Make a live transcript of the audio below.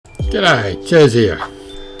G'day, Chaz here.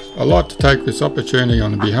 I'd like to take this opportunity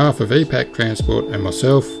on behalf of EPAC Transport and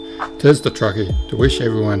myself, Tez the Truckie, to wish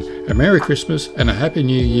everyone a Merry Christmas and a Happy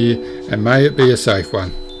New Year, and may it be a safe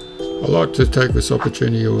one. I'd like to take this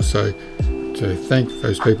opportunity also to thank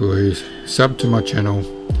those people who sub to my channel,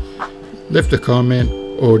 left a comment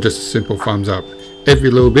or just a simple thumbs up. Every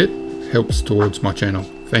little bit helps towards my channel.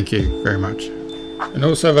 Thank you very much. And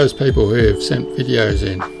also those people who have sent videos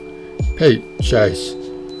in. Pete, Chase,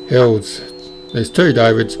 Hills, there's two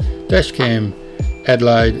Davids, Dashcam,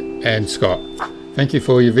 Adelaide and Scott. Thank you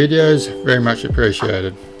for your videos, very much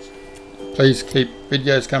appreciated. Please keep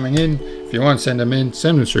videos coming in. If you want to send them in,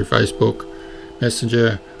 send them through Facebook,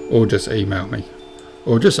 Messenger, or just email me.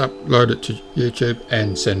 Or just upload it to YouTube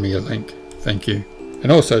and send me a link. Thank you.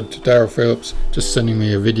 And also to Daryl Phillips, just sending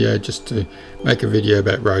me a video just to make a video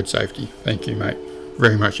about road safety. Thank you, mate.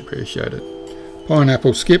 Very much appreciated.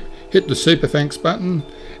 Pineapple Skip, hit the super thanks button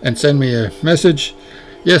and send me a message.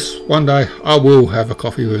 Yes, one day I will have a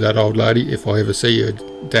coffee with that old lady if I ever see her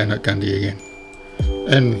down at Gundy again.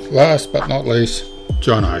 And last but not least,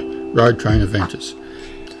 Jono, Road Train Adventures.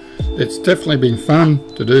 It's definitely been fun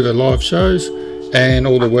to do the live shows and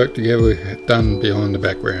all the work together we've done behind the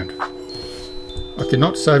background. I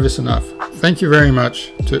cannot say this enough. Thank you very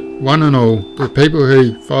much to one and all, the people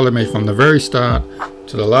who follow me from the very start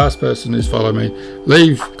to the last person who's followed me.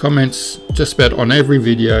 Leave comments just about on every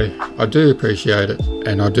video. I do appreciate it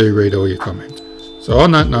and I do read all your comments. So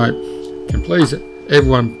on that note, can please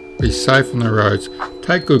everyone be safe on the roads,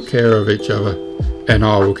 take good care of each other, and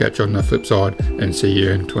I will catch you on the flip side and see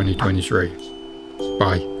you in 2023.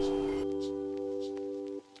 Bye.